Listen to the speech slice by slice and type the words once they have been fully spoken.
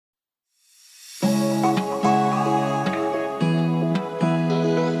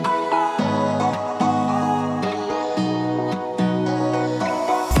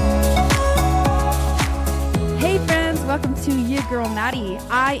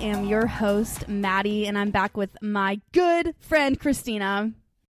I am your host, Maddie, and I'm back with my good friend, Christina.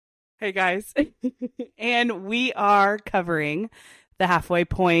 Hey, guys. And we are covering the halfway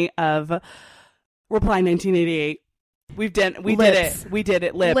point of Reply 1988. We did it. We did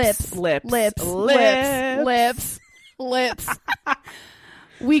it. Lips.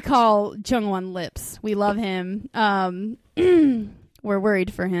 We call Jung-hwan Lips. We love him. We're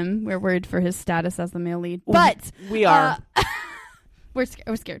worried for him. We're worried for his status as the male lead. But we are. We're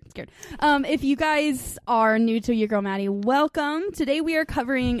scared. If you guys are new to Your Girl Maddie, welcome. Today we are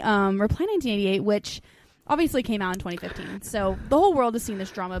covering Reply 1988, which obviously came out in 2015. So the whole world has seen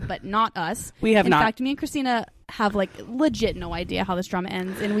this drama, but not us. We have not. In fact, me and Christina have legit no idea how this drama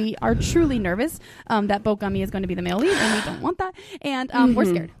ends, and we are truly nervous that Bo Gummy is going to be the male lead, and we don't want that, and we're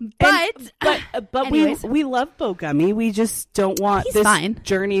scared. But we love Bo Gummy. We just don't want this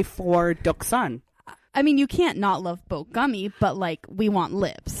journey for Doksun. I mean, you can't not love Bo Gummy, but we want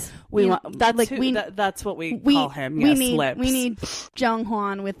lips. That's what we call him. Yes, lips. We need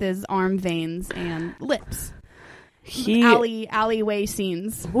Jung-hwan with his arm veins and lips. Alleyway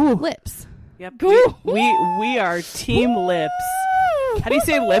scenes. Ooh. Lips. Yep. We are team lips. How do you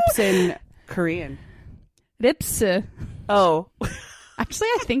say lips in Korean? Lips. Oh. Actually,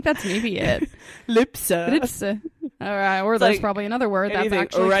 I think that's maybe it. Lips. All right. Or there's probably another word that's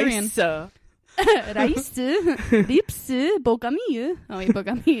actually Korean. Rice. Lips. Bogami. Oh, wait,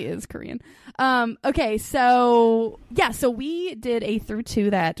 Bogami is Korean. Okay, so we did a through 2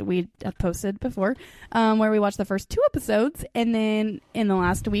 that we have posted before, where we watched the first 2 episodes, and then in the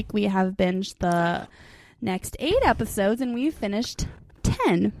last week we have binged the next 8 episodes, and we finished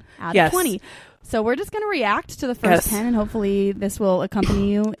 10 out of 20. So we're just going to react to the first 10, and hopefully this will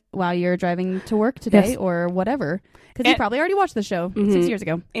accompany you while you're driving to work today or whatever, because you probably already watched the show 6 years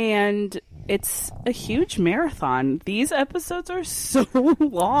ago. And it's a huge marathon. These episodes are so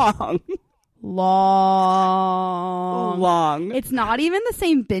long. Long. It's not even the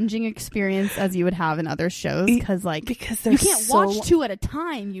same binging experience as you would have in other shows because they're you can't watch 2 at a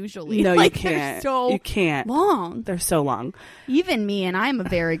time usually. No, you can't. You can't. Long. They're so long. Even me, and I'm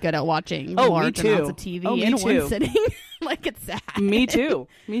very good at watching large amounts of TV in one sitting. It's sad. Me too.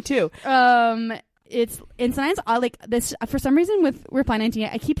 It's sometimes I like this for some reason with Reply 19.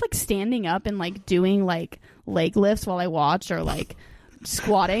 I keep standing up and doing leg lifts while I watch or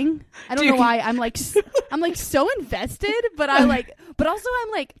squatting. I don't know why. I'm so invested, but but also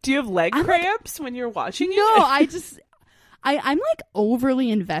I'm do you have leg cramps when you're watching it? No, I'm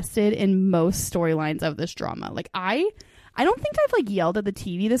overly invested in most storylines of this drama. I don't think I've yelled at the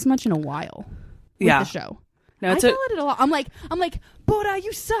TV this much in a while with the show. No, I yell at it a lot. I'm like, Bora,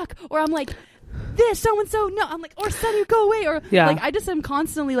 you suck, or I'm like, this so and so, no, I'm like, or Sunny, go away, or I just am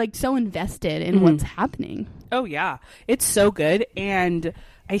constantly so invested in what's happening. Oh yeah, it's so good. And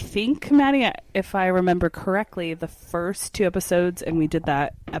I think, Maddie, if I remember correctly, the first 2 episodes, and we did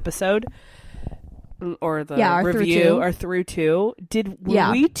that episode or the review or through 2,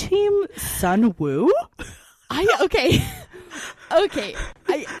 we team Sun Woo? I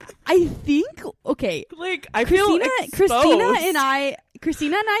think I feel exposed.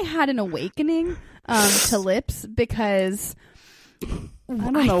 Christina and I had an awakening to lips because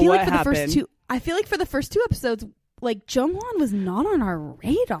I feel like for the first 2 episodes, Jung-hwan was not on our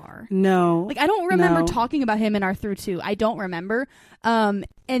radar. No. I don't remember talking about him in our through 2. I don't remember. And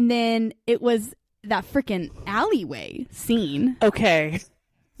then it was that freaking alleyway scene. Okay.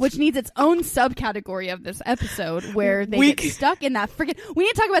 Which needs its own subcategory of this episode where they get stuck in that freaking... We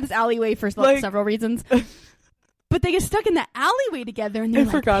need to talk about this alleyway for several reasons. But they get stuck in the alleyway together, and they're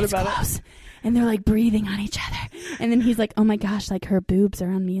forgot about close. It. And they're breathing on each other. And then he's like, "Oh my gosh, her boobs are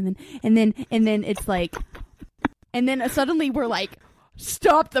on me." And then it's and then suddenly we're like,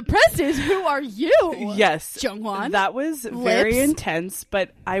 "Stop the presses! Who are you?" Yes, Jung-hwan. That was very intense.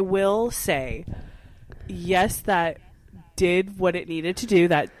 But I will say, yes, that did what it needed to do.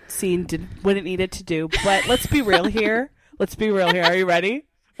 That scene did what it needed to do. But let's be real here. Are you ready?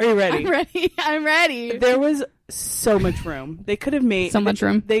 I'm ready. There was so much room. They could have made so much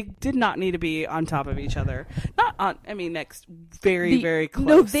room. They did not need to be on top of each other. Not on. Next, very close.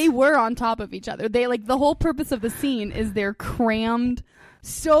 No, they were on top of each other. They the whole purpose of the scene is they're crammed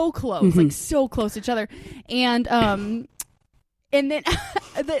so close, so close to each other. And then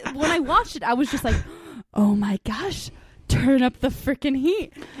when I watched it, I was just like, oh my gosh. Turn up the freaking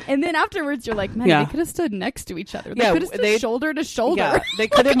heat. And then afterwards you're like, man, they could have stood next to each other. They could have stood shoulder to shoulder. Yeah, they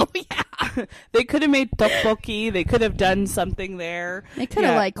could have They could have made tteokbokki. They could have done something there. They could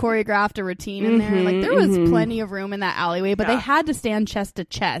have like choreographed a routine in there. Like there was plenty of room in that alleyway, but they had to stand chest to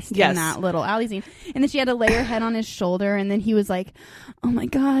chest in that little alley scene. And then she had to lay her head on his shoulder, and then he was like, "Oh my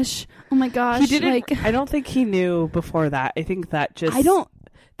gosh." He didn't. Like, I don't think he knew before that. I think that just.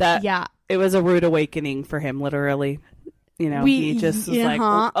 It was a rude awakening for him, literally. You know, he just was like,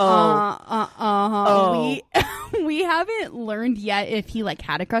 We haven't learned yet if he like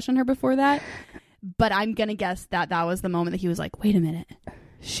had a crush on her before that, but I'm gonna guess that was the moment that he was like, wait a minute,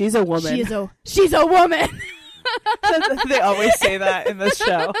 she's a woman. She's a woman. They always say that in this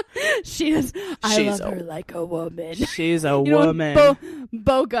show. I love her like a woman. She's a woman.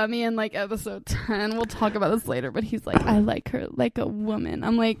 Bo Gummy in like episode 10. We'll talk about this later, but he's like, I like her like a woman.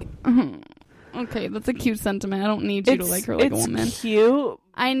 I'm like, okay, that's a cute sentiment. I don't need you to like her like a woman. It's cute.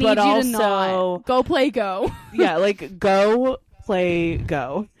 I need you to not go play go. Yeah, like go play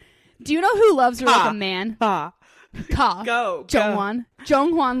go. Do you know who loves her like a man? Go. Jung-hwan.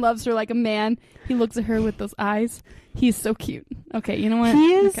 Jung-hwan loves her like a man. He looks at her with those eyes. He's so cute. Okay, you know what?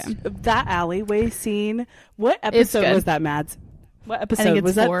 He is. Okay. That alleyway scene. What episode was that, Mads? What episode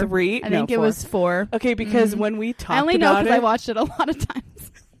was 4. That? 3? I think it was 4. Okay, because when we talked about it, I only know because I watched it a lot of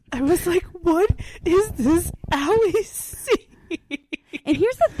times. I was like, what is this alley scene? And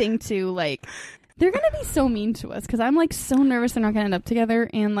here's the thing, too, like, they're going to be so mean to us because I'm, like, so nervous they're not going to end up together.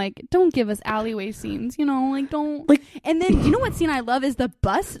 And, like, don't give us alleyway scenes, you know? Like, don't. Like, and then, you know what scene I love is the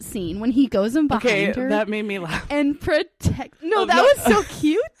bus scene when he goes in behind her. That made me laugh. And protect. No, that was so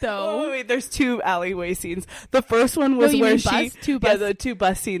cute, though. Oh, wait, there's 2 alleyway scenes. The first one was where the 2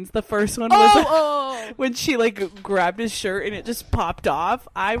 bus scenes. The first one was when she, like, grabbed his shirt and it just popped off.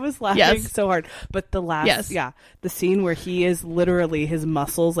 I was laughing so hard. But the last, the scene where he is literally, his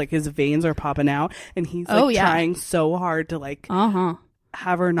muscles, like, his veins are popping out. And he's like trying so hard to like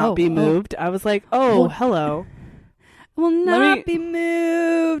have her not be moved. I was like, hello. Will not be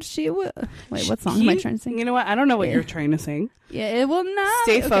moved. She will. Wait, what song am I trying to sing? You know what? I don't know what you're trying to sing. Yeah, it will not.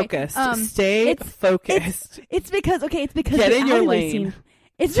 Stay focused. Stay focused. It's because get in your lane. Scene,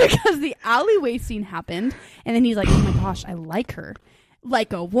 it's because the alleyway scene happened, and then he's like, oh my gosh, I like her.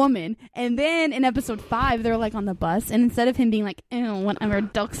 Like a woman. And then in episode 5 they're like on the bus, and instead of him being like, ew, whatever,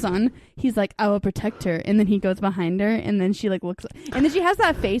 duck's on, he's like, I will protect her. And then he goes behind her, and then she like looks, and then she has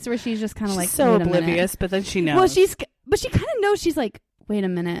that face where she's just kind of like so oblivious, but then she knows. Well, she kind of knows. She's like, wait a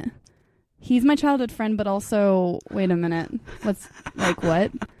minute, he's my childhood friend, but also wait a minute, what's like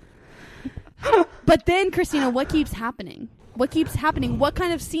what? But then Christina, what keeps happening? What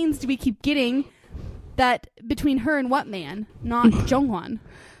kind of scenes do we keep getting that between her and what man? Not Jung-hwan.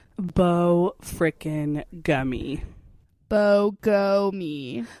 Bo frickin' Gummy. Bo go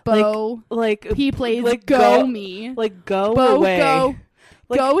me. Bo like he plays like go me. Like go Bo away. Go.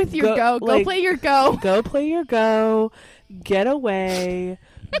 Like, go with your go. Go like, play your go. Go play your go. Get away.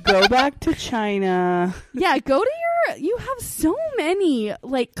 Go back to China. Yeah, go to you have so many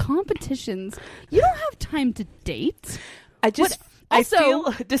like competitions. You don't have time to date. I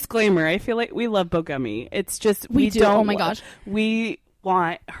feel disclaimer. I feel like we love Bo Gummy. It's just we do. Don't, oh my gosh, we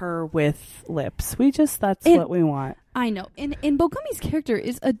want her with lips. That's what we want. I know. And Bo Gummy's character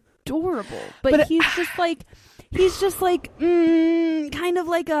is adorable, but he's just like kind of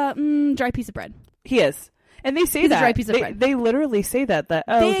like a dry piece of bread. He is, and they say he's that a dry piece of bread. They literally say that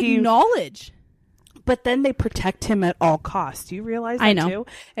they acknowledge. But then they protect him at all costs. Do you realize that too?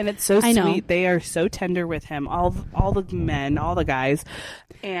 And it's so sweet. They are so tender with him. All the men, all the guys.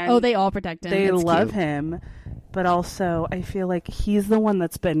 And they all protect him. They love him. But also, I feel like he's the one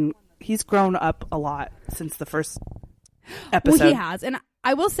he's grown up a lot since the first episode. Well, he has. And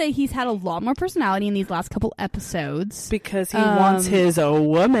I will say he's had a lot more personality in these last couple episodes. Because he wants his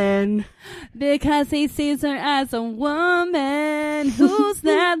woman. Because he sees her as a woman. Who's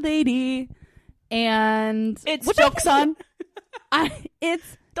that lady? And it's Doksan.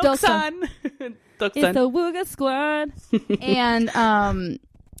 It's Doksan. It's the Wooga Squad. And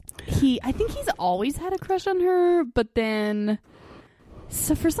I think he's always had a crush on her, but then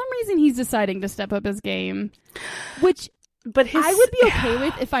so for some reason he's deciding to step up his game, which I would be okay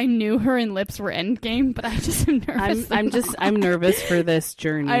with if I knew her and lips were endgame, but I just am nervous. I'm nervous for this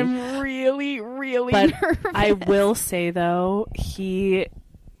journey. I'm really, really nervous. I will say though,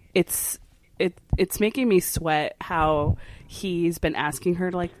 it's making me sweat how he's been asking her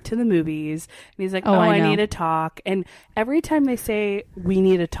to the movies, and he's like, I need to talk. And every time they say we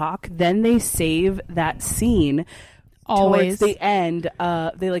need to talk, then they save that scene always towards the end.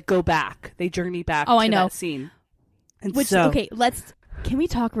 They go back, they journey back to that scene. And can we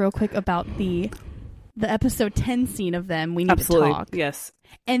talk real quick about the the episode 10 scene of them, we need to talk. Yes.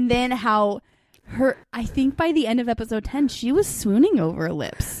 And then how I think by the end of episode 10, she was swooning over her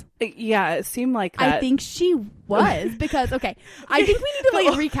lips. Yeah, it seemed like that. I think she was because, okay, I think we need to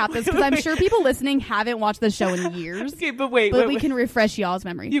like recap this because I'm sure people listening haven't watched the show in years. Okay, but wait. we can refresh y'all's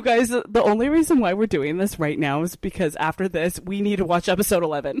memory. You guys, the only reason why we're doing this right now is because after this, we need to watch episode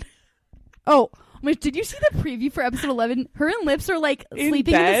 11. Oh, did you see the preview for episode 11? Her and Lips are like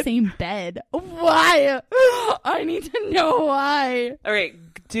sleeping in the same bed. Why? I need to know why. All right,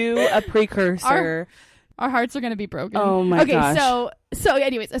 do a precursor. Our hearts are going to be broken. Oh my gosh. Okay, so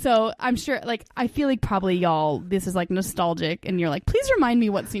anyways, so I'm sure, like, I feel like probably y'all, this is like nostalgic and you're like, please remind me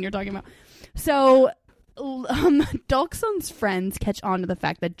what scene you're talking about. So, Doksun's friends catch on to the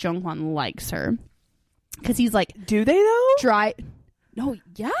fact that Jung-hwan likes her. Because he's like, do they though? No,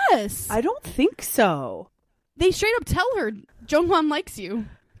 yes. I don't think so. They straight up tell her, Jung-hwan likes you.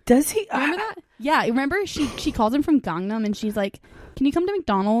 Does he? Remember that? Yeah, remember she calls him from Gangnam and she's like, can you come to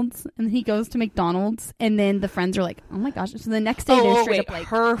McDonald's? And he goes to McDonald's and then the friends are like, oh my gosh. So the next day they're straight up like,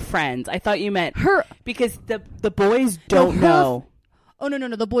 her friends. I thought you meant her. Because the boys don't know. Oh,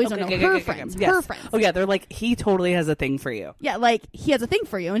 no. The boys don't know. Her friends. Yes. Her friends. Oh, yeah. They're like, he totally has a thing for you. Yeah, like, he has a thing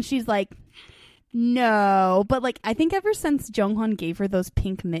for you. And she's like, no. But, like, I think ever since Jung-hwan gave her those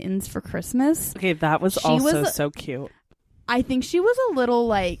pink mittens for Christmas. Okay, that was also so cute. I think she was a little,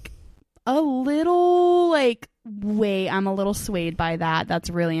 like, wait, I'm a little swayed by that.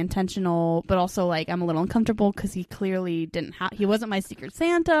 That's really intentional. But also, like, I'm a little uncomfortable because he clearly he wasn't my Secret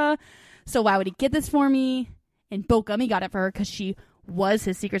Santa. So why would he get this for me? And Bokumi got it for her because she was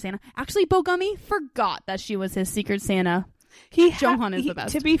his Secret Santa. Actually, Bokumi forgot that she was his Secret Santa. Jung-hwan is the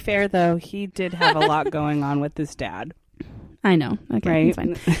best. To be fair, though, he did have a lot going on with his dad. I know. Okay, right?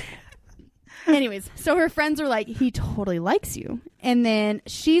 Fine. Anyways, so her friends are like, he totally likes you. And then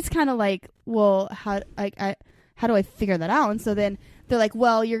she's kind of like, well, how do I figure that out? And so then they're like,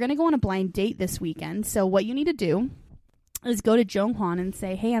 well, you're going to go on a blind date this weekend. So what you need to do is go to Jung-hwan and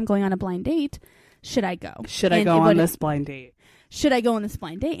say, hey, I'm going on a blind date. Should I go? Should I go on this blind date? Should I go on this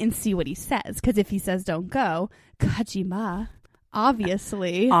blind date and see what he says? Because if he says don't go, Kajima,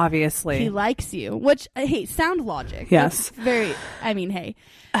 obviously he likes you. Which, hey, sound logic. Yes. Hey.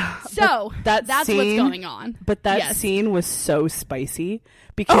 So that's what's going on. But that scene was so spicy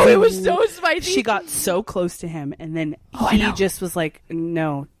because it was so spicy. She got so close to him, and then he just was like,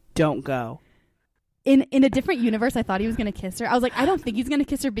 "No, don't go." In a different universe, I thought he was going to kiss her. I was like, I don't think he's going to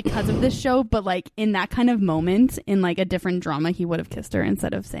kiss her because of this show, but like in that kind of moment, in like a different drama, he would have kissed her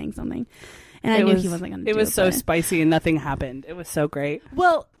instead of saying something. And I knew he wasn't going to do it. It was so spicy and nothing happened. It was so great.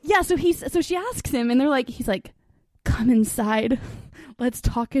 Well, yeah, so she asks him and he's like, come inside. Let's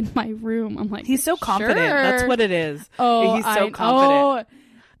talk in my room. I'm like, he's so confident. Sure. That's what it is. Oh, he's so confident.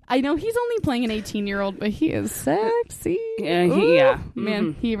 I know he's only playing an 18-year-old, but he is sexy. Yeah,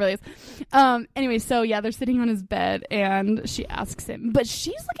 man, he really is. Anyway, so yeah, they're sitting on his bed, and she asks him, but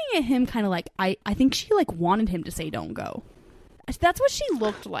she's looking at him kind of like I think she like wanted him to say don't go. That's what she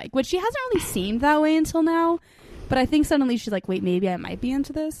looked like, which she hasn't really seemed that way until now. But I think suddenly she's like, wait, maybe I might be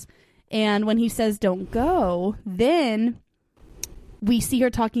into this. And when he says don't go, then we see her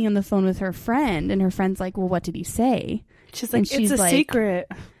talking on the phone with her friend, and her friend's like, well, what did he say? She's like, it's a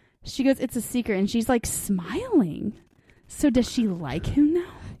secret. She goes, it's a secret. And she's like smiling. So does she like him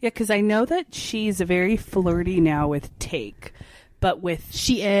now? Yeah, because I know that she's very flirty now with Take. But with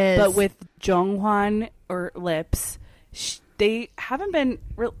Jung-hwan or Lips, they haven't been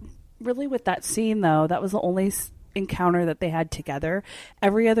really with that scene, though. That was the only encounter that they had together.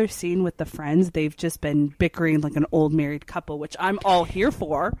 Every other scene with the friends, they've just been bickering like an old married couple, which I'm all here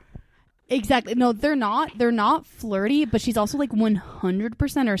for. Exactly. No, they're not. They're not flirty, but she's also like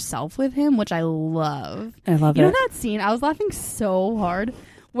 100% herself with him, which I love. I love it. You know that scene? I was laughing so hard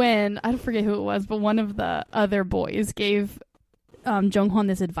when, I don't forget who it was, but one of the other boys gave Jung-hwan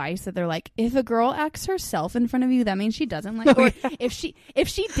this advice that they're like, if a girl acts herself in front of you, that means she doesn't like you. If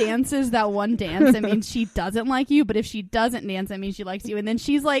she dances that one dance, that means she doesn't like you. But if she doesn't dance, that means she likes you. And then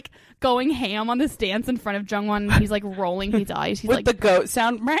she's like going ham on this dance in front of Jung-hwan, and he's like rolling his eyes. He's with like the goat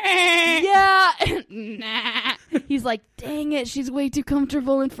sound. Yeah. Nah. He's like, dang it, she's way too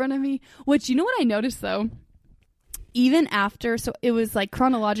comfortable in front of me. Which, you know what I noticed though? Even after, so it was like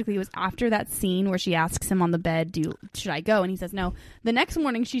chronologically, it was after that scene where she asks him on the bed, should I go? And he says no. The next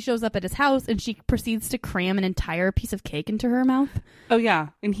morning she shows up at his house and she proceeds to cram an entire piece of cake into her mouth. Oh yeah.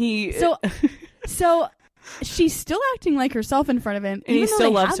 And so she's still acting like herself in front of him. And he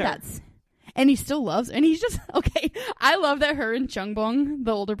still loves her. And he still loves her. And he's just, okay, I love that her and Chung-bong,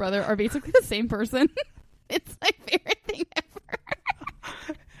 the older brother, are basically the same person. It's my favorite thing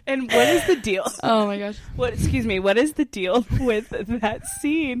ever. And what is the deal? Oh my gosh. What is the deal with that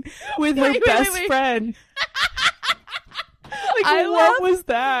scene with her best friend? What was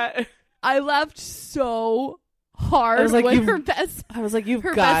that? I laughed so hard. I was like, you've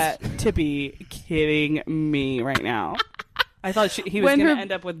got to be kidding me right now. I thought he was going to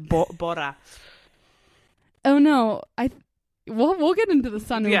end up with Bora. Oh no, we'll get into the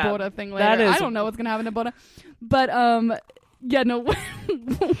Sanu Bora thing later. I don't know what's going to happen to Bora, but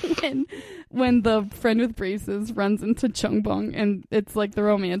when the friend with braces runs into Jung-hwan and it's like the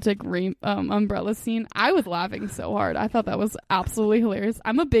romantic umbrella scene, I was laughing so hard. I thought that was absolutely hilarious.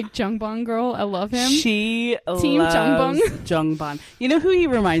 I'm a big Jung-hwan girl. I love him. She Team loves Jung-hwan. You know who he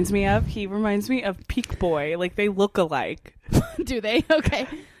reminds me of? He reminds me of Peak Boy. Like, they look alike. Do they? Okay.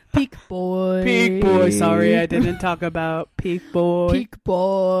 Peak Boy. Peak Boy. Sorry, I didn't talk about Peak Boy. Peak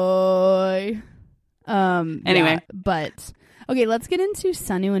Boy. Anyway, but okay, let's get into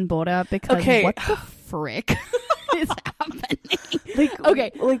Sanu and Bora because what the frick is happening?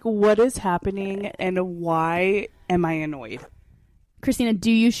 Like what is happening and why am I annoyed? Christina,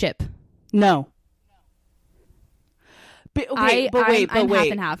 do you ship? No. But wait.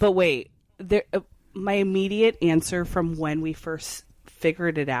 Half and half. But wait, my immediate answer from when we first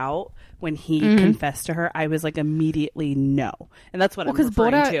figured it out, when he confessed to her, I was like immediately no. And that's what I'm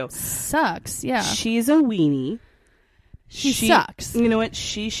referring Bora to. Sucks, yeah. She's a weenie. She sucks. You know what?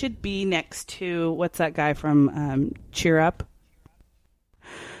 She should be next to, what's that guy from Cheer Up?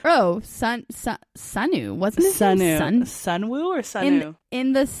 Oh, Sanu. Wasn't it Sunwoo or Sanu?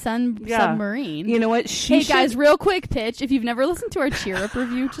 In the submarine. You know what? Guys, real quick pitch. If you've never listened to our Cheer Up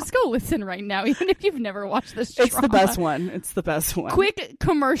review, just go listen right now, even if you've never watched this drama. It's the best one. Quick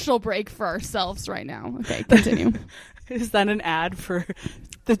commercial break for ourselves right now. Okay, continue. Is that an ad for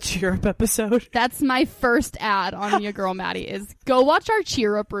the Cheer Up episode? That's my first ad on Your Girl Maddie is go watch our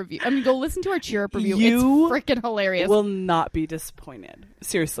Cheer Up review. I mean, go listen to our Cheer Up review. It's freaking hilarious. Will not be disappointed.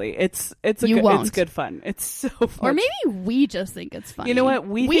 Seriously, it's good fun. It's so fun. Or maybe we just think it's funny. You know what?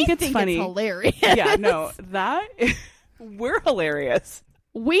 We think it's funny. It's hilarious. Yeah, no, we're hilarious.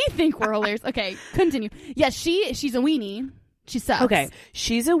 We think we're hilarious. Okay, continue. Yeah, she's a weenie. She sucks. Okay,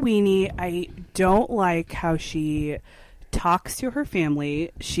 she's a weenie. I don't like how she talks to her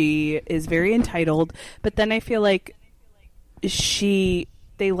family. She is very entitled, but then I feel like the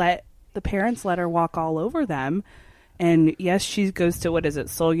parents let her walk all over them. And yes, she goes to, what is it,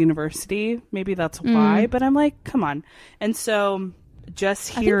 Seoul University? Maybe that's why. But I'm like, come on. And so just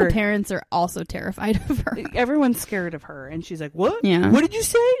here, I think the parents are also terrified of her. Everyone's scared of her, and she's like, "What? Yeah. What did you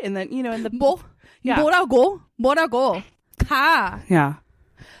say?" And then in the 뭐라고? Ka. Yeah.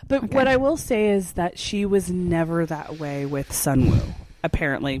 But what I will say is that she was never that way with Sunwoo,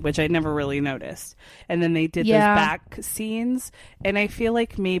 apparently, which I never really noticed. And then they did those back scenes, and I feel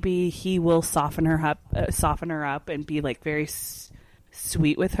like maybe he will soften her up and be like very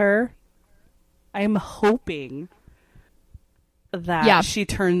sweet with her. I'm hoping that she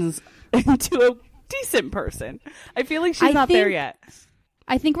turns into a decent person. I feel like she's not there yet.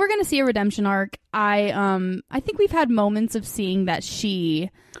 I think we're going to see a redemption arc. I think we've had moments of seeing that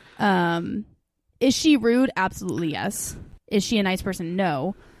she is she rude? Absolutely yes. Is she a nice person?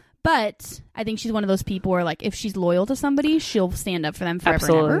 No. But I think she's one of those people where, like, if she's loyal to somebody, she'll stand up for them forever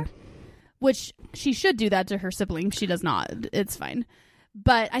and ever. Which she should do that to her siblings. She does not. It's fine.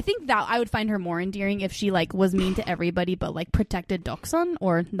 But I think that I would find her more endearing if she, like, was mean to everybody but, like, protected Doksun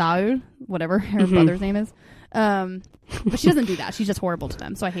or Naul, whatever her brother's name is. But she doesn't do that. She's just horrible to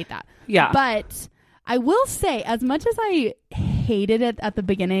them. So I hate that. Yeah. But I will say, as much as I hated it at the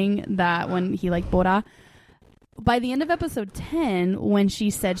beginning, that when he liked Bora, by the end of episode 10, when she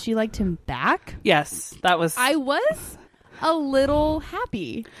said she liked him back. Yes, that was. I was a little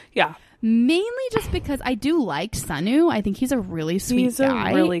happy. Yeah. Mainly just because I do like Sanu. I think he's a really sweet guy.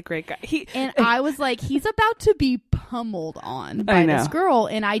 He's a really great guy. And I was like, he's about to be pummeled on by this girl,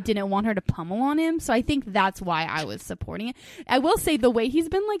 and I didn't want her to pummel on him. So I think that's why I was supporting it. I will say the way he's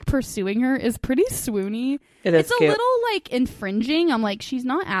been like pursuing her is pretty swoony. It's a little like infringing. I'm like, she's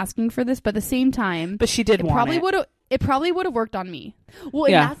not asking for this, but at the same time, but she did want it. It probably would have worked on me. Well,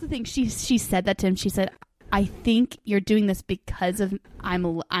 and that's the thing. She said that to him. She said, I think you're doing this because of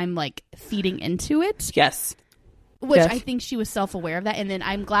I'm like feeding into it. Yes. Which I think she was self-aware of that. And then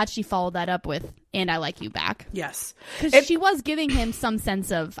I'm glad she followed that up with, and I like you back. Yes. Because she was giving him some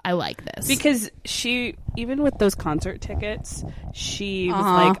sense of, I like this. Because she, even with those concert tickets, she was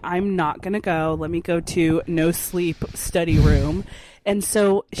like, I'm not going to go. Let me go to no sleep study room. And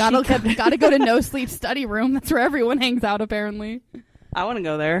so gotta go to no sleep study room. That's where everyone hangs out, apparently. I want to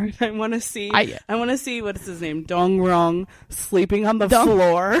go there. I want to see what's his name, Jung-hwan, sleeping on the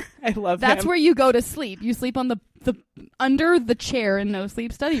floor. I love That's him. where you go to sleep. You sleep on the under the chair in no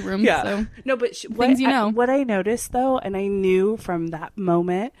sleep study room. Yeah. So no, but what I noticed though, and I knew from that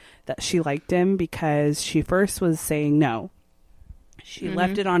moment that she liked him because she first was saying no. She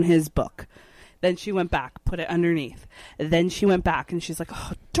left it on his book. Then she went back, put it underneath. Then she went back and she's like,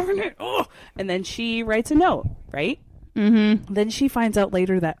 oh, darn it. Oh. And then she writes a note, right? Mm-hmm. Then she finds out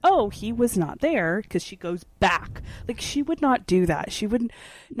later that, he was not there because she goes back. Like, she would not do that. She would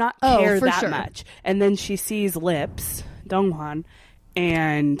not care that much. And then she sees Lips, Jung-hwan,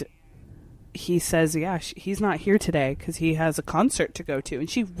 and he says, he's not here today because he has a concert to go to. And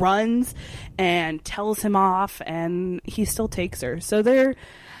she runs and tells him off, and he still takes her. So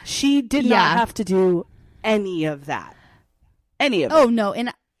she did not have to do any of that. Any of it. Oh, no.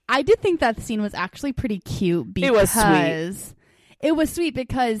 And I did think that scene was actually pretty cute because it was sweet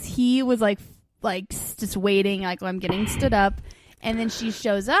because he was like just waiting, like, I'm getting stood up, and then she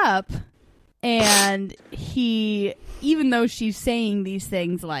shows up, and he, even though she's saying these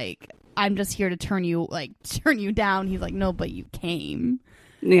things like, I'm just here to turn you down, he's like, no, but you came.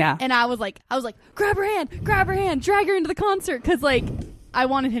 Yeah. And I was like, grab her hand, drag her into the concert, because like I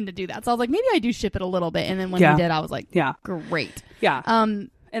wanted him to do that. So I was like, maybe I do ship it a little bit, and then when he did, I was like, great. Yeah.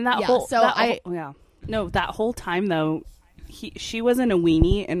 And that whole time though, she wasn't a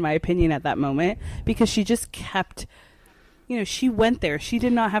weenie in my opinion at that moment, because she just kept, she went there. She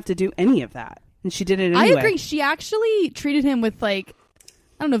did not have to do any of that, and she did it anyway. I agree. She actually treated him with like,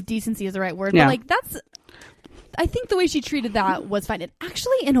 I don't know if decency is the right word, but like I think the way she treated that was fine. And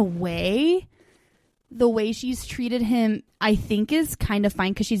actually, in a way, the way she's treated him, I think, is kind of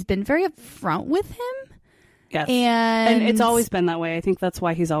fine because she's been very upfront with him. Yes. And it's always been that way. I think that's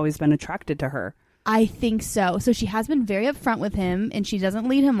why he's always been attracted to her. I think so. So she has been very upfront with him, and she doesn't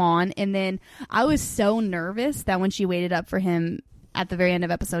lead him on. And then I was so nervous that when she waited up for him at the very end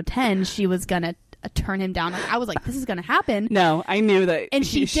of episode 10, she was going to turn him down. Like, I was like, this is going to happen. No, I knew that. And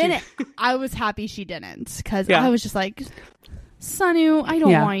she didn't. I was happy she didn't, because I was just like, Sonu, I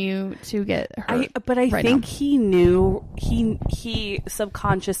don't want you to get hurt. But I think he knew, he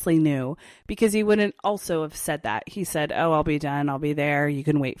subconsciously knew, because he wouldn't also have said that. He said, I'll be done. I'll be there. You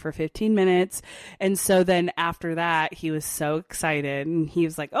can wait for 15 minutes. And so then after that, he was so excited, and he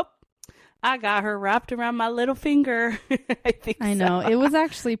was like, I got her wrapped around my little finger. I know. It was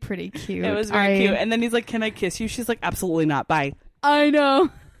actually pretty cute. It was very cute. And then he's like, can I kiss you? She's like, absolutely not. Bye. I know.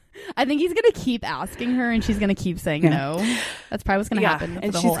 I think he's going to keep asking her, and she's going to keep saying no. That's probably what's going to happen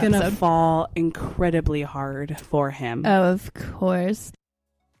for the whole episode. And she's going to fall incredibly hard for him. Of course.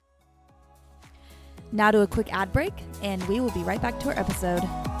 Now to a quick ad break, and we will be right back to our episode.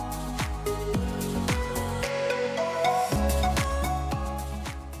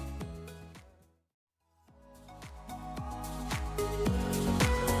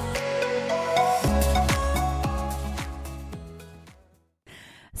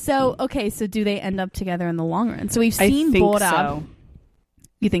 So, okay, so do they end up together in the long run? So we've seen Borab. So.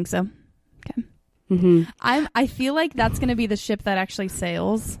 You think so? Okay. Mm-hmm. I feel like that's going to be the ship that actually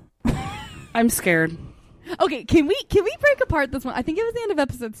sails. I'm scared. Okay, can we break apart this one? I think it was the end of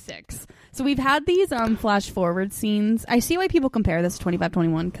episode 6. So we've had these flash forward scenes. I see why people compare this to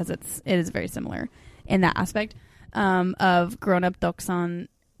 2521, because it is very similar in that aspect of grown-up Doksan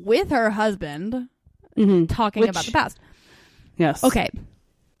with her husband talking about the past. Yes. Okay.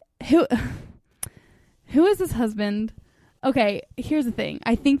 Who is this husband? Okay, here's the thing.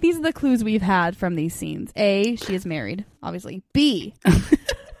 I think these are the clues we've had from these scenes. A, she is married, obviously. B,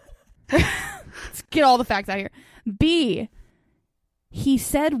 let's get all the facts out here. B, he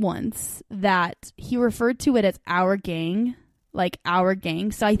said once that he referred to it as our gang, like our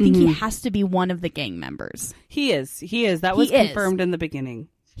gang. So I think he has to be one of the gang members. He is. That was confirmed in the beginning.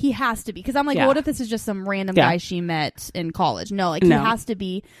 He has to be, because I'm like, well, what if this is just some random guy she met in college? No, like he has to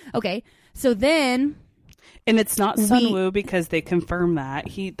be. Okay, so then, and it's not Sunwoo, because they confirm that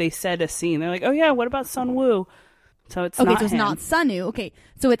they said a scene. They're like, oh yeah, what about Sunwoo? So it's not. It's not Sunu. Okay,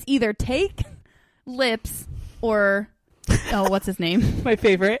 so it's either Take, Lips, or what's his name? My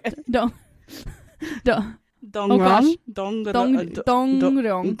favorite. Dong. Dong.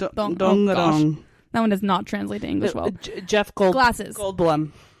 That one does not translate to English well. Jeff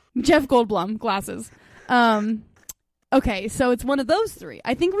Goldblum. Jeff Goldblum, glasses. Okay, so it's one of those three.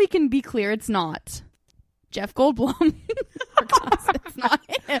 I think we can be clear it's not Jeff Goldblum. It's not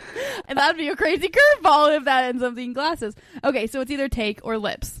him. And that would be a crazy curveball if that ends up being glasses. Okay, so it's either Take or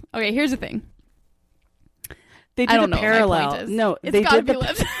Lips. Okay, here's the thing. They did a parallel. No, it's gotta be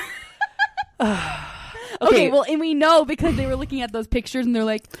Lips. Okay, well, and we know because they were looking at those pictures and they're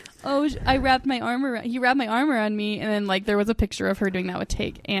like, oh, he wrapped my arm around me. And then like there was a picture of her doing that with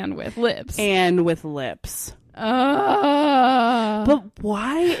Take and with lips. But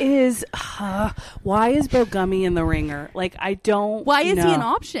why is Bogumi in the ringer? Like, I don't Why is know. he an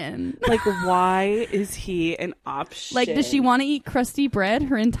option? Like, why is he an option? Like, does she want to eat crusty bread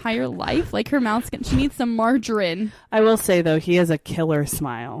her entire life? Like, her mouth's she needs some margarine. I will say, though, he has a killer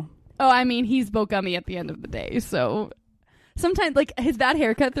smile. Oh, I mean, he's Bogumi at the end of the day, so... Sometimes, like, his bad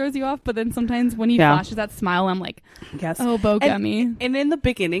haircut throws you off, but then sometimes when he flashes that smile, I'm like, yes. Oh, Bogumi. And in the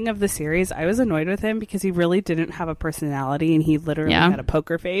beginning of the series, I was annoyed with him because he really didn't have a personality and he literally had a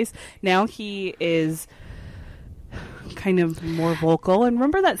poker face. Now he is kind of more vocal. And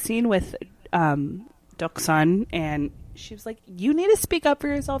remember that scene with Deok-sun, and she was like, you need to speak up for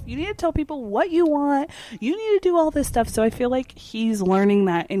yourself. You need to tell people what you want. You need to do all this stuff. So I feel like he's learning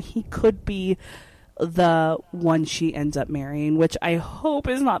that, and he could be the one she ends up marrying, which I hope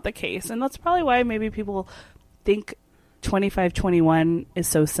is not the case. And that's probably why maybe people think 25-21 is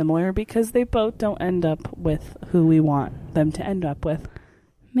so similar, because they both don't end up with who we want them to end up with.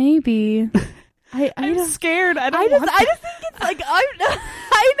 Maybe. I'm scared. I just think it's like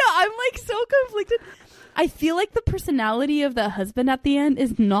I'm like so conflicted. I feel like the personality of the husband at the end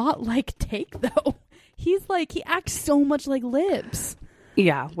is not like Take, though. He's like, he acts so much like Lips.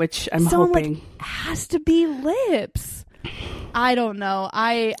 Yeah, which I'm hoping like, has to be Lips. I don't know.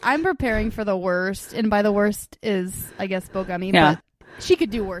 I'm preparing for the worst, and by the worst is, I guess, Bogumi. Yeah. But she could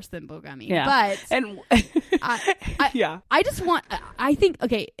do worse than Bogumi. Yeah. But I just want. I think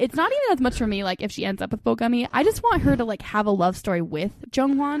it's not even as much for me. Like if she ends up with Bogumi, I just want her to like have a love story with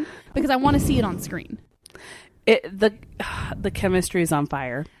Jung-hwan because I want to see it on screen. The chemistry is on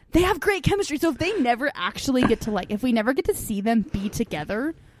fire. They have great chemistry. So if they never actually get to if we never get to see them be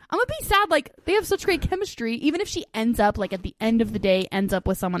together, I'm going to be sad. Like, they have such great chemistry. Even if she ends up, like, at the end of the day, ends up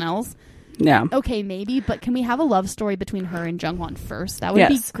with someone else. Yeah. Okay, maybe. But can we have a love story between her and Jung-hwan first? That would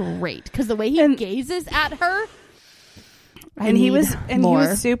be great. Because the way he gazes at her. He was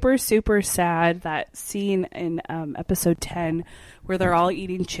super, super sad. That scene in episode 10 where they're all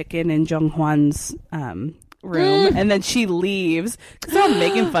eating chicken in Jung-hwan's room, and then she leaves because they're all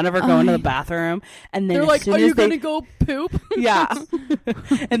making fun of her going to the bathroom, and then they're like, "Are you gonna go poop?" Yeah,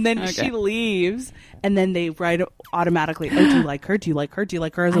 and then she leaves, and then they write automatically, "Oh, do you like her? Do you like her? Do you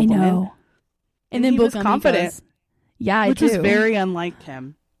like her as a woman?" Know. And then he was confident. Goes, yeah, which was very unlike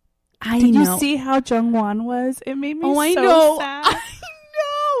him. Did you see how Jung-hwan was? It made me I so know. sad. I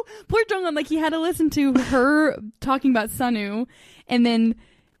know. Poor Jung-hwan, like he had to listen to her talking about Sunu, and then.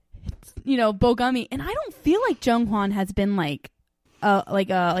 Bogumi, and I don't feel like Jung-hwan has been like a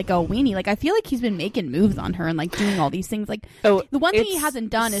weenie. Like I feel like he's been making moves on her and like doing all these things. Like the one thing he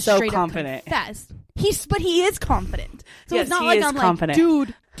hasn't done is so straight confident. Up confess. But he is confident. So yes, it's not like I'm confident.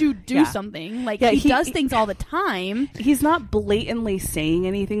 like, dude, do something. Like he does things all the time. He's not blatantly saying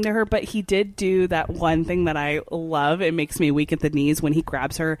anything to her, but he did do that one thing that I love. It makes me weak at the knees when he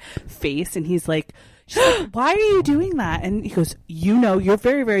grabs her face and he's like, why are you doing that? And he goes, you're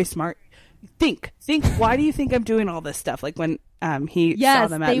very, very smart. Think. Why do you think I'm doing all this stuff? Like when he saw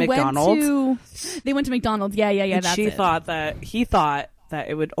them at McDonald's. They went to McDonald's. Yeah. And that's he thought that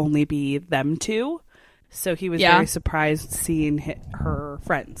it would only be them two. So he was very surprised seeing her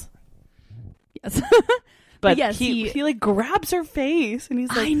friends. Yes. But yes, he like grabs her face and he's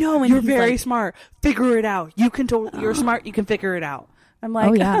like, I know, and you're very smart. Figure it out. You can you're smart. You can figure it out. I'm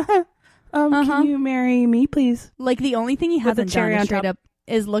like, can you marry me, please? Like the only thing he hasn't done straight up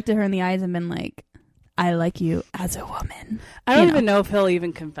is looked at her in the eyes and been like, I like you as a woman. I don't even know if he'll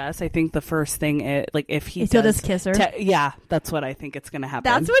even confess. I think the first thing, if he does, just kiss her. Yeah, that's what I think it's going to happen.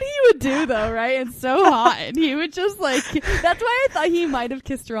 That's what he would do, though, right? It's so hot. He would just like. That's why I thought he might have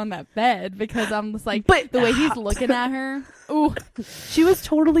kissed her on that bed because I'm just like, but the way he's looking at her. Ooh, she was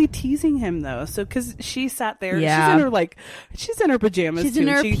totally teasing him though. So because she sat there, she's in her pajamas. She's too, in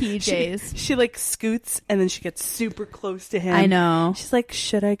her PJs. She like scoots and then she gets super close to him. I know. She's like,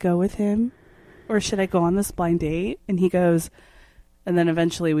 should I go with him? Or should I go on this blind date? And he goes, and then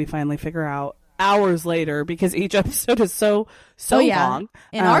eventually we finally figure out hours later because each episode is so long.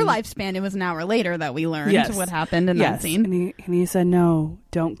 In our lifespan, it was an hour later that we learned what happened in that scene. And he said, no,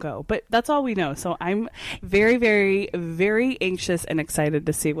 don't go. But that's all we know. So I'm very, very, very anxious and excited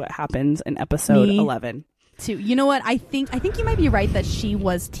to see what happens in episode 11. Too. You know what? I think you might be right that she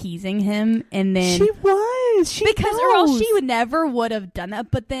was teasing him, and then she was. Or else she would have done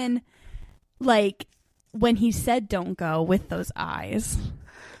that. But then. Like, when he said don't go with those eyes,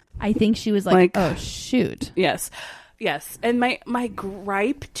 I think she was like, oh, shoot. Yes. Yes. And my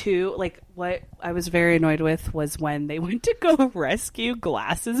gripe too, like what I was very annoyed with was when they went to go rescue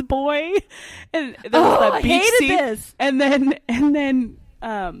Glasses Boy. And there was that beach scene. This. And then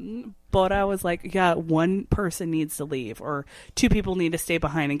Bora was like, yeah, one person needs to leave or two people need to stay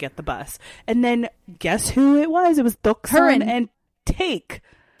behind and get the bus. And then guess who it was? It was Doksan and Take.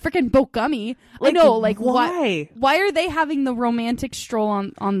 Freaking Bokami. Like, I know, like why? Why are they having the romantic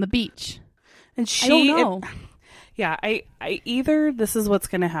stroll on the beach? And I don't know. Yeah, I either this is what's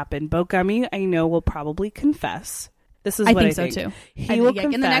going to happen. Bokami, I know, will probably confess. This is what I think. So too. He will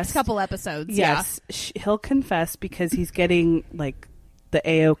confess in the next couple episodes. Yes, he'll confess because he's getting like the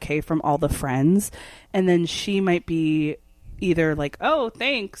A-OK from all the friends, and then she might be either like, oh,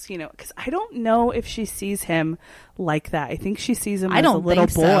 thanks, because I don't know if she sees him like that. I think she sees him as a little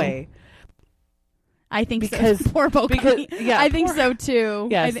boy. So. I think because so. Poor Bokami. I think so too.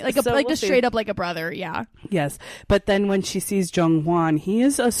 Yes, we'll straight up like a brother. Yeah. Yes, but then when she sees Jung-hwan, he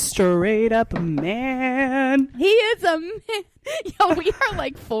is a straight up man. He is a man. Yo, we are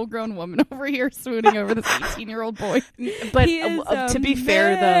like full grown woman over here swooning over this 18-year-old boy. But to be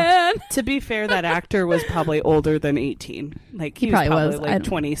fair, that actor was probably older than 18. Like he was probably like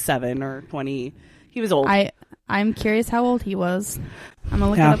 27 or 20. He was old. I'm curious how old he was. I'm gonna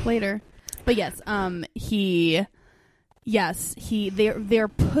look it up later. But they're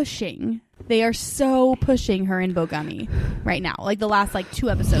pushing. They are so pushing her and Bogami right now. Like the last like 2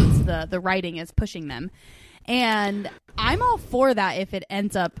 episodes, the writing is pushing them. And I'm all for that if it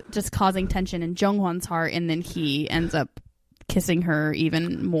ends up just causing tension in Jung-hwan's heart and then he ends up kissing her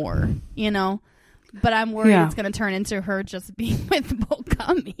even more, But I'm worried it's going to turn into her just being with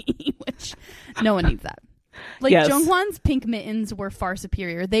Bogami, which no one needs that. Like, Jung-hwan's pink mittens were far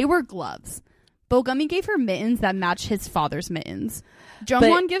superior. They were gloves. Bogami gave her mittens that match his father's mittens.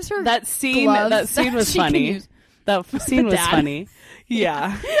 Jung-hwan gives her that scene. Gloves that scene was funny. That scene was funny.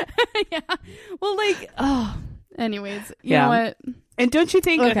 Yeah. Yeah. Well, anyways, you know what? And don't you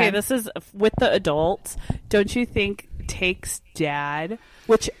think? Okay, this is with the adults. Don't you think Take's dad,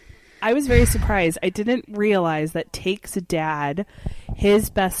 which I was very surprised. I didn't realize that Take's dad, his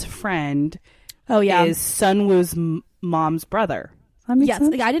best friend. Is Sunwoo's mom's brother. Yes,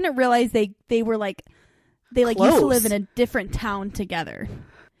 like, I didn't realize they were like they like used to live in a different town together.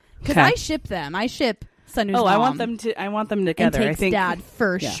 Because I ship them. I ship Sunwoo's mom. I want them together. And Take's I think dad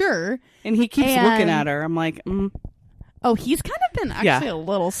for sure. And he keeps looking at her. I'm like, Oh, he's kind of been actually a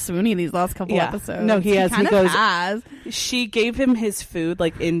little swoony these last couple episodes. No, he has. He has. She gave him his food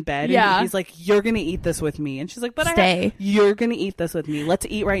like in bed. Yeah. And he's like, "You're gonna eat this with me," and she's like, "But stay. You're gonna eat this with me. Let's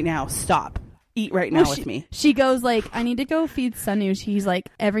eat right now. Stop." Eat right now with me. She goes like, I need to go feed Sunwoo. He's like,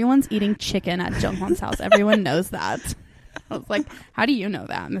 everyone's eating chicken at Jung-hwan's house. Everyone knows that. I was like, how do you know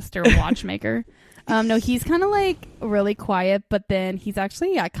that, Mr. Watchmaker? No, he's kind of like really quiet, but then he's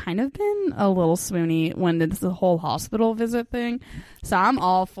actually kind of been a little swoony when it's the whole hospital visit thing. So I'm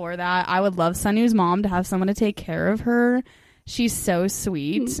all for that. I would love Sunwoo's mom to have someone to take care of her. She's so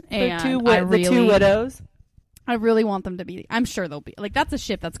sweet. The two widows. I really want them to be. I'm sure they'll be like that's a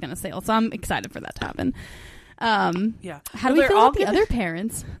ship that's going to sail. So I'm excited for that to happen. How do we feel about the other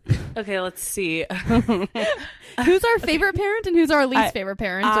parents? Okay, let's see. Who's our favorite parent and who's our least favorite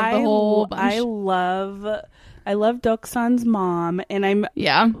parent of the whole bunch? I love Doksan's mom, and I'm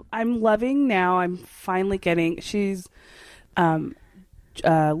loving now. I'm finally getting. She's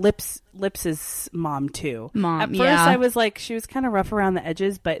Lips's mom too. At first I was like, she was kind of rough around the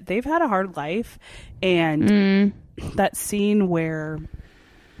edges, but they've had a hard life. And that scene where,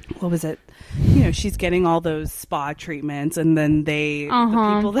 what was it? She's getting all those spa treatments, and then the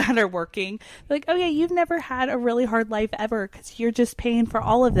people that are working, they're like, oh yeah, you've never had a really hard life ever because you're just paying for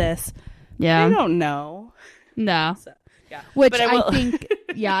all of this. Yeah. I don't know. No. So, yeah. Which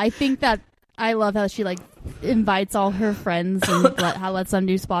I think that I love how she like invites all her friends and lets them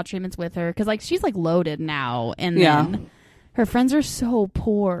do spa treatments with her because like she's like loaded now, and then her friends are so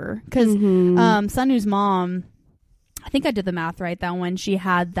poor because Sunwoo's mom, I think I did the math right, that when she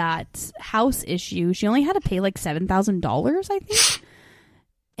had that house issue, she only had to pay like $7,000, I think,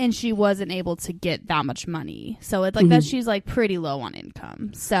 and she wasn't able to get that much money. So it's like that she's like pretty low on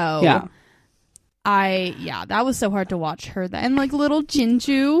income. So that was so hard to watch her. And like little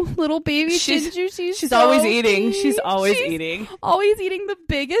Jinju, little baby Jinju, she's so always eating. Cute. She's always eating. Always eating the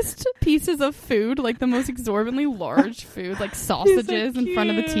biggest pieces of food, like the most exorbitantly large food, like sausages in front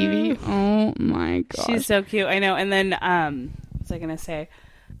of the TV. Oh my god, she's so cute. I know. And then, what was I gonna say?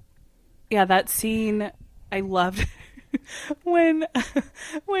 Yeah, that scene I loved. when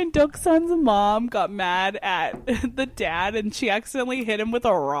Doksun's mom got mad at the dad and she accidentally hit him with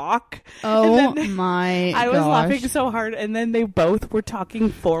a rock. Oh my I was laughing so hard, and then they both were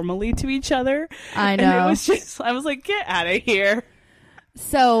talking formally to each other. I know. And it was just, I was like, get out of here.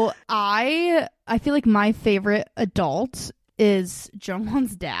 So I feel like my favorite adult is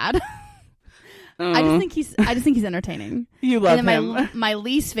Jung-hwan's dad. I just think he's entertaining. You love and then him. My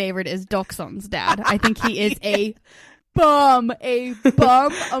least favorite is Doksun's dad. I think he is a bum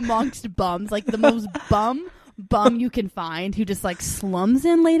amongst bums, like the most bum you can find, who just like slums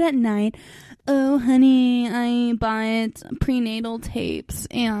in late at night. Oh, honey, I bought prenatal tapes,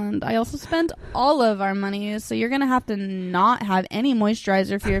 and I also spent all of our money, so you're going to have to not have any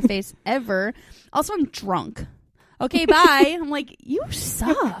moisturizer for your face ever. Also, I'm drunk. Okay, bye. I'm like, you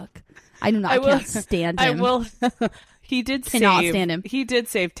suck. I can't stand him. I will. He did cannot stand him. He did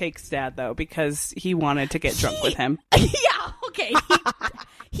save Take's dad, though, because he wanted to get drunk with him. Yeah, okay.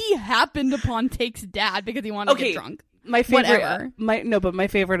 He happened upon Take's dad because he wanted to get drunk. My favorite, my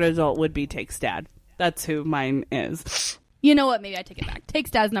favorite adult would be Take's dad. That's who mine is. You know what? Maybe I take it back.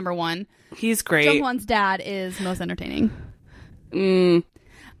 Take's dad's number one. He's great. Jung-hwan's dad is most entertaining.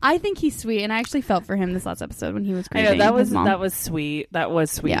 I think he's sweet, and I actually felt for him this last episode when he was grieving. I know that was sweet. That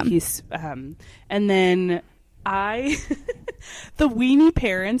was sweet. Yeah. He's and then the weenie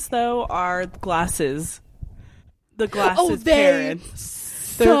parents though are glasses. The glasses parents.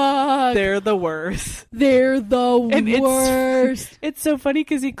 They're the worst. They're the worst. It's so funny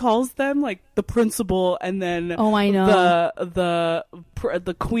because he calls them like the principal, and then I know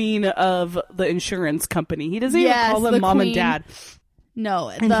the queen of the insurance company. He doesn't even call them mom and dad. No,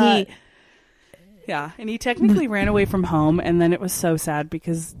 and he technically ran away from home, and then it was so sad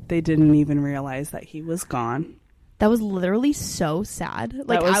because they didn't even realize that he was gone. That was literally so sad.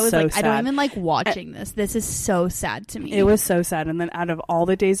 Like, I was so like, sad. I don't even like watching this. This is so sad to me. It was so sad. And then out of all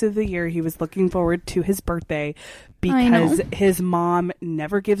the days of the year, he was looking forward to his birthday because his mom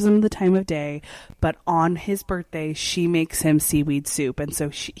never gives him the time of day. But on his birthday, she makes him seaweed soup. And so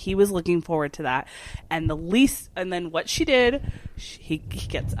he was looking forward to that. And then what she did, he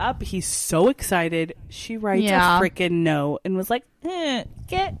gets up. He's so excited. She writes a freaking note and was like,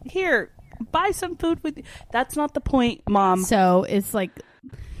 get here. Buy some food with you. That's not the point, Mom. So it's like,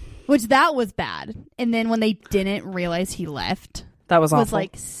 which that was bad. And then when they didn't realize he left, that was awful. Was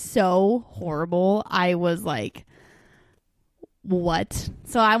like so horrible. I was like, what?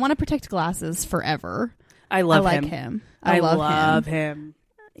 So I want to protect glasses forever. I love him. I love him.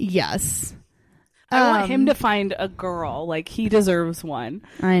 Yes. I want him to find a girl. Like, he deserves one.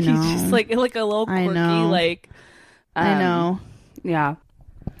 I know. He's just like a little quirky. Like, I know. Yeah.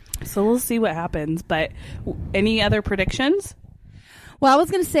 So we'll see what happens. But any other predictions? Well, I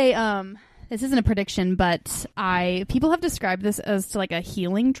was going to say, this isn't a prediction, but people have described this as to like a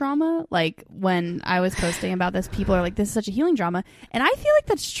healing drama. Like, when I was posting about this, people are like, this is such a healing drama. And I feel like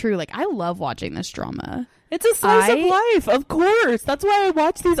that's true. Like, I love watching this drama. It's a slice of life, of course. That's why I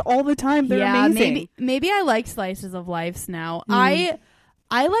watch these all the time. They're amazing. Maybe I like slices of lives now. I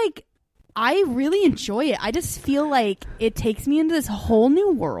really enjoy it. I just feel like it takes me into this whole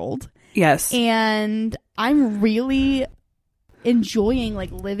new world. Yes. And I'm really enjoying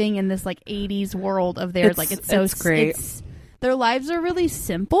like living in this like 80s world of theirs. It's great. Their lives are really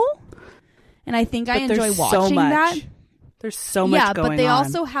simple. And I think I enjoy watching that. There's so much going on. Yeah, but they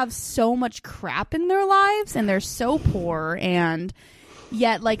also have so much crap in their lives, and they're so poor, and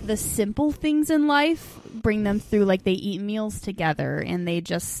yet like the simple things in life bring them through. Like, they eat meals together, and they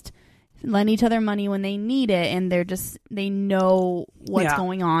just lend each other money when they need it, and they know what's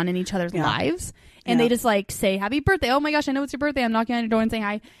going on in each other's lives, and they just like say happy birthday. Oh my gosh, I know it's your birthday. I'm knocking on your door and saying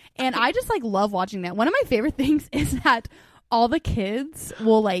hi. And I just like love watching that. One of my favorite things is that all the kids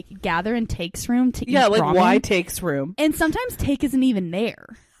will like gather in Take's room to eat ramen. Why Take's room? And sometimes Take isn't even there.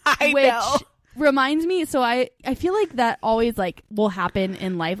 I know. Reminds me, so I feel like that always like will happen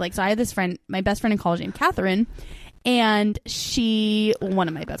in life. Like, so I have this friend, my best friend in college named Catherine, and one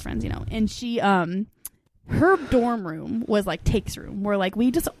of my best friends, and she, her dorm room was like Take's room, where like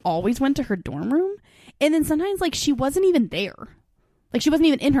we just always went to her dorm room. And then sometimes like she wasn't even there. Like, she wasn't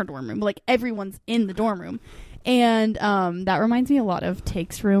even in her dorm room, but like everyone's in the dorm room. And that reminds me a lot of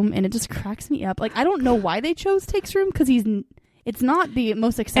Take's room, and it just cracks me up. Like, I don't know why they chose Take's room, because it's not the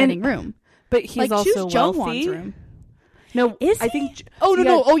most exciting room. But he's like, also choose wealthy. Jung-hwan's room. No, is I he? think. Oh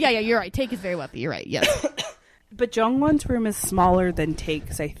no! Oh yeah, you're right. Take is very wealthy. You're right. Yes. But Jung-hwan's room is smaller than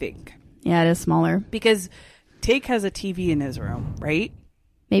Take's, I think. Yeah, it is smaller because Take has a TV in his room, right?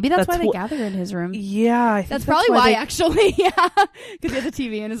 Maybe that's why they gather in his room. Yeah, I think that's probably why actually. Yeah, because he has a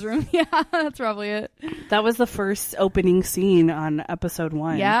TV in his room. Yeah, that's probably it. That was the first opening scene on episode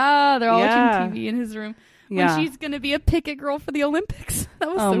 1. Yeah, they're all watching TV in his room. When she's gonna be a picket girl for the Olympics. That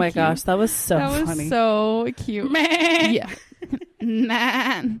was so cute. Gosh, that was so funny. That was so cute. Yeah,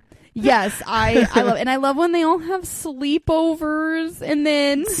 man. Yes, I love it. And I love when they all have sleepovers and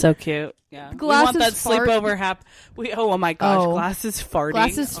then so cute. Yeah, we want that sleepover oh my gosh, Glasses farting.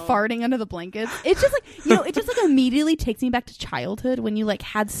 Glasses farting under the blankets. It's just like it just like immediately takes me back to childhood when you like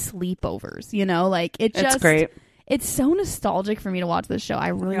had sleepovers. Like it's great. It's so nostalgic for me to watch this show. I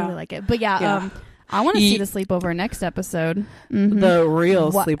really like it. But I want to see the sleepover next episode. Mm-hmm. The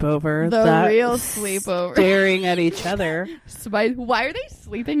real sleepover. The real sleepover. Staring at each other. Why are they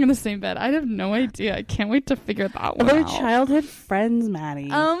sleeping in the same bed? I have no idea. I can't wait to figure that one out. They're childhood friends, Maddie.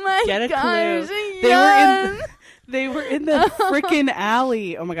 Oh my gosh. Clue. Yes. They were in the freaking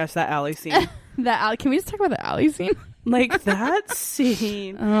alley. Oh my gosh, that alley scene. That alley. Can we just talk about the alley scene? Like that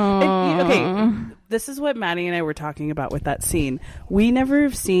scene. Okay, this is what Maddie and I were talking about with that scene. We never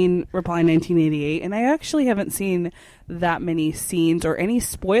have seen Reply 1988, and I actually haven't seen that many scenes or any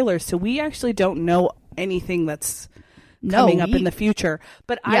spoilers, so we actually don't know anything that's coming up in the future.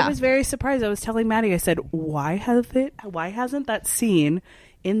 But I was very surprised. I was telling Maddie, I said, why hasn't that scene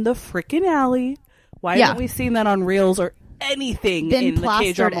in the freaking alley? Why haven't we seen that on Reels or anything in the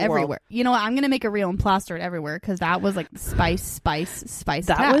K-drama everywhere world? You know what? I'm gonna make a reel and plaster it everywhere because that was like the spice that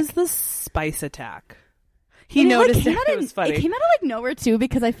attack. Was the spice attack. He noticed it was funny. It came out of like nowhere too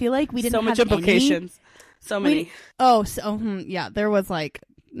because I feel like we didn't so much implications. So many. Yeah, there was like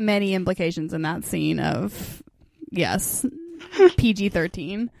many implications in that scene of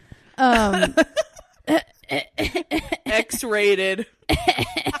PG-13. X-rated.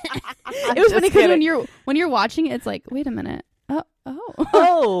 It was funny because when you're watching it, it's like, wait a minute. Oh.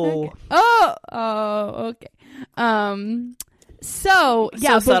 Okay. So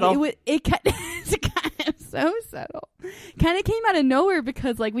yeah, so subtle. It's kind of so subtle. Kind of came out of nowhere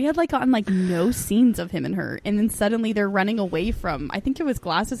because like we had like gotten like no scenes of him and her, and then suddenly they're running away from. I think it was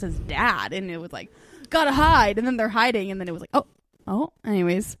Glasses' dad, and it was like gotta hide, and then they're hiding, and then it was like oh.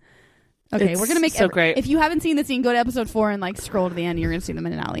 Anyways. Okay, we're gonna make so great. If you haven't seen the scene, go to episode 4 and like scroll to the end. You're gonna see them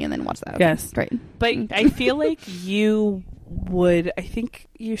in an alley and then watch that. Okay, yes, great. But I feel like you would. I think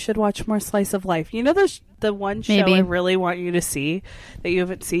you should watch more Slice of Life. You know the one show I really want you to see that you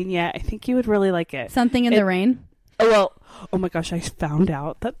haven't seen yet. I think you would really like it. Something in the Rain. Oh my gosh! I found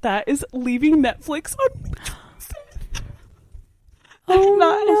out that is leaving Netflix on May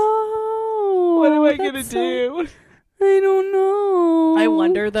 25th. No! What am I gonna do? I don't know. I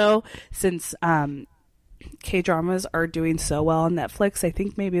wonder though, since K-dramas are doing so well on Netflix, I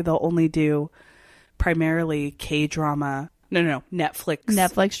think maybe they'll only do primarily K-drama. No,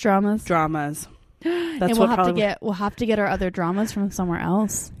 Netflix dramas. That's we'll have to get our other dramas from somewhere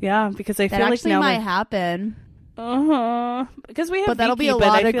else. Yeah, because I feel that like actually now might happen. Because we have, but that'll be a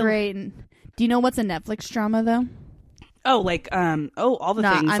lot of great. Do you know what's a Netflix drama though? Oh, like all the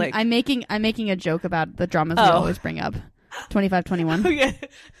things. I'm making a joke about the dramas we always bring up. 25-21. Oh yeah.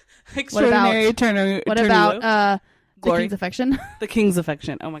 Extraordinary Eternity. What about The King's Affection? The King's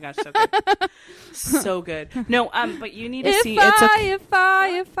Affection. Oh my gosh, so good. So good. No, but you need to see you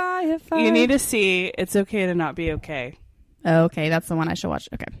need to see It's Okay to Not Be Okay. Okay, that's the one I should watch.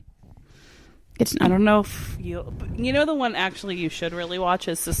 Okay. I don't know if you know the one actually you should really watch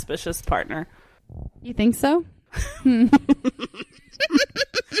is Suspicious Partner. You think so?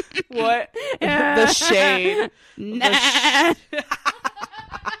 What? The shade. Nah.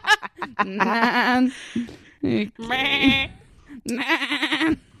 All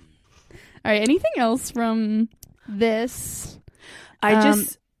right, anything else from this? I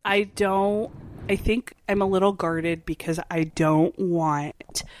think I'm a little guarded because I don't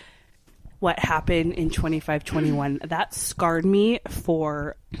want what happened in 25-21. That scarred me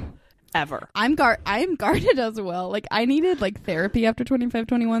for ever. I'm guarded as well. Like I needed like therapy after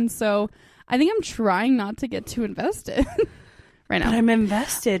 25-21, so I think I'm trying not to get too invested right now. But I'm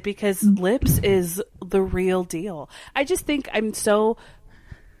invested because Lips is the real deal. I just think I'm so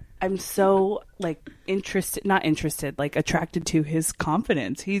like not interested, like attracted to his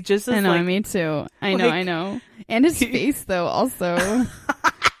confidence. He just is, I know, like, me too. I know. And his face though also.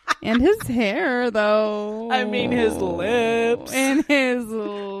 And his hair, though. I mean, his lips. And his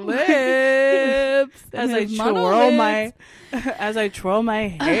lips. As I twirl my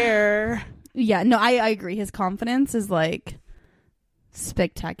hair. Yeah, no, I agree. His confidence is, like,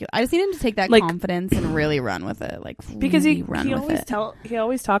 spectacular. I just need him to take that confidence and really run with it. Like, because he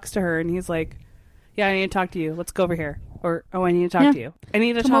always talks to her, and he's like, yeah, I need to talk to you. Let's go over here. Or, I need to talk to you. I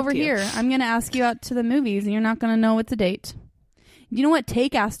need to come talk over to you. here. I'm going to ask you out to the movies, and you're not going to know it's a date. You know what?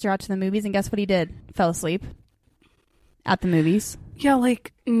 Take asked her out to the movies, and guess what he did? Fell asleep at the movies. Yeah,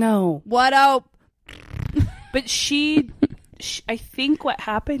 like, no. What up? But I think what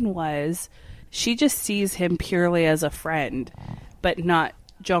happened was she just sees him purely as a friend, but not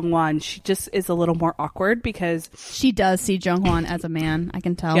Jung-hwan. She just is a little more awkward because she does see Jung-hwan as a man. I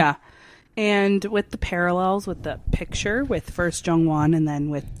can tell. Yeah. And with the parallels with the picture with first Jung-hwan and then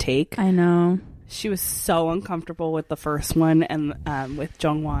with Take. I know. She was so uncomfortable with the first one and with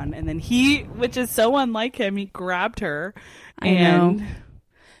Jung-hwan. And then he, which is so unlike him, he grabbed her. I know.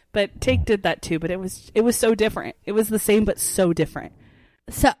 But Take did that too, but it was so different. It was the same but so different.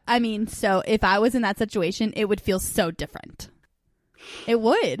 So if I was in that situation, it would feel so different. It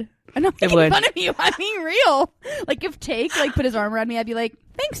would. I'm not making fun of you. I'm being real. Like if Take put his arm around me, I'd be like,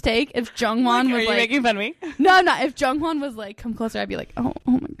 "Thanks, Take." If Jung-hwan was are you making fun of me? No, I'm not. If Jung-hwan was like, "Come closer," I'd be like, "Oh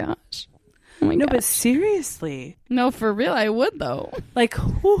my gosh." Oh my gosh. But seriously. No, for real, I would though. Like,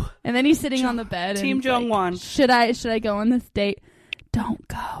 whew. And then he's sitting on the bed. Team Jung-hwan. Should I go on this date? Don't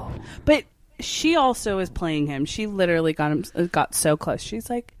go. But she also is playing him. She literally got so close. She's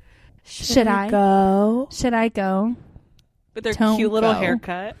like, should I go? Should I go? With their cute little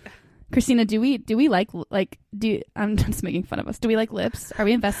haircut. Christina, do we like I'm just making fun of us. Do we like lips? Are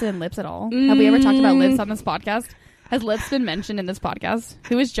we invested in lips at all? Have we ever talked about lips on this podcast? Has lips been mentioned in this podcast?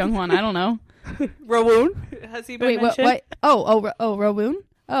 Who is Jung-hwan? I don't know. Rowoon? Has he been mentioned? What? Oh, Rowoon?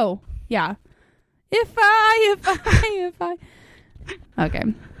 Oh, yeah. If I. Okay.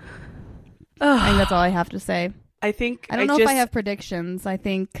 I think that's all I have to say. I don't know if I have predictions.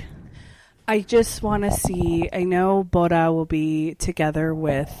 I just want to see. I know Bora will be together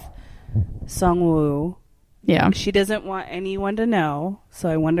with Sungwoo. Yeah. She doesn't want anyone to know, so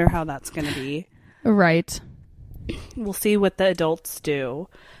I wonder how that's going to be. Right. We'll see what the adults do.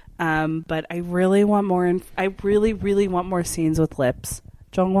 But I really want more. I really, really want more scenes with lips.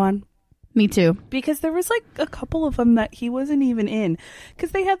 Jung-hwan. Me too. Because there was a couple of them that he wasn't even in.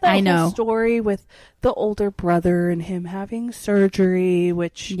 Because they had that whole story with the older brother and him having surgery,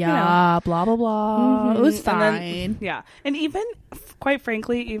 which, blah, blah, blah. Mm-hmm. It was fine. And even, quite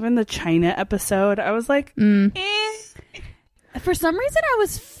frankly, even the China episode, I was like, For some reason, I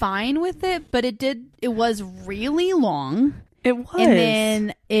was fine with it, but it was really long. It was. And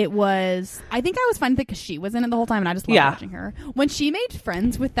then it was, I think I was fine with it because she was in it the whole time and I just loved watching her. When she made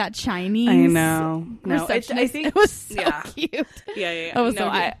friends with that Chinese. I know. No, I think it was so cute. Yeah. It was so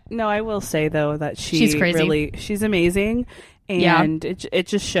cute. I will say though that she's crazy. She's amazing. And it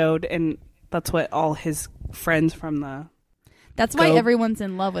just showed, and that's what all his friends from the. That's why everyone's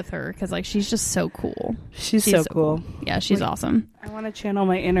in love with her, because she's just so cool. She's so cool. Yeah, she's awesome. I want to channel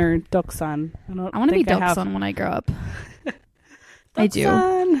my inner Doksan. I want to be Doksan when I grow up. I do.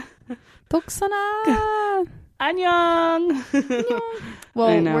 Doksana. Annyeong.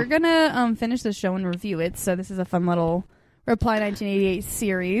 Well, we're gonna finish the show and review it. So this is a fun little Reply 1988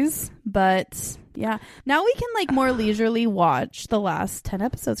 series. But yeah, now we can more leisurely watch the last 10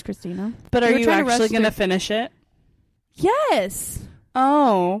 episodes, Christina. But are you actually gonna finish it? Yes.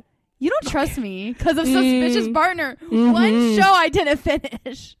 Oh. You don't trust me because of Suspicious Partner. Mm-hmm. One show I didn't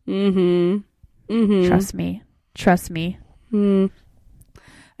finish. Mm-hmm. Mm-hmm. Trust me.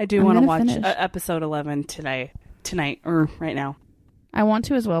 I do want to watch episode 11 tonight or right now. I want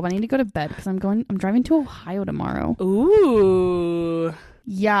to as well, but I need to go to bed because I'm driving to Ohio tomorrow. Ooh.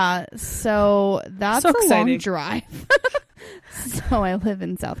 Yeah, so that's a long drive. So I live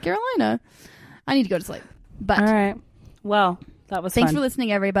in South Carolina. I need to go to sleep. But all right. Well, that was thanks fun. for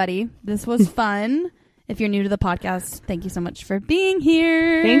listening, everybody. This was fun. If you're new to the podcast, thank you so much for being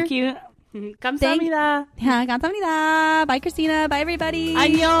here. Thank you. 감사합니다. 감사합니다. Bye, Christina. Bye, everybody.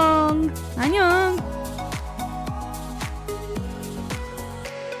 안녕. 안녕.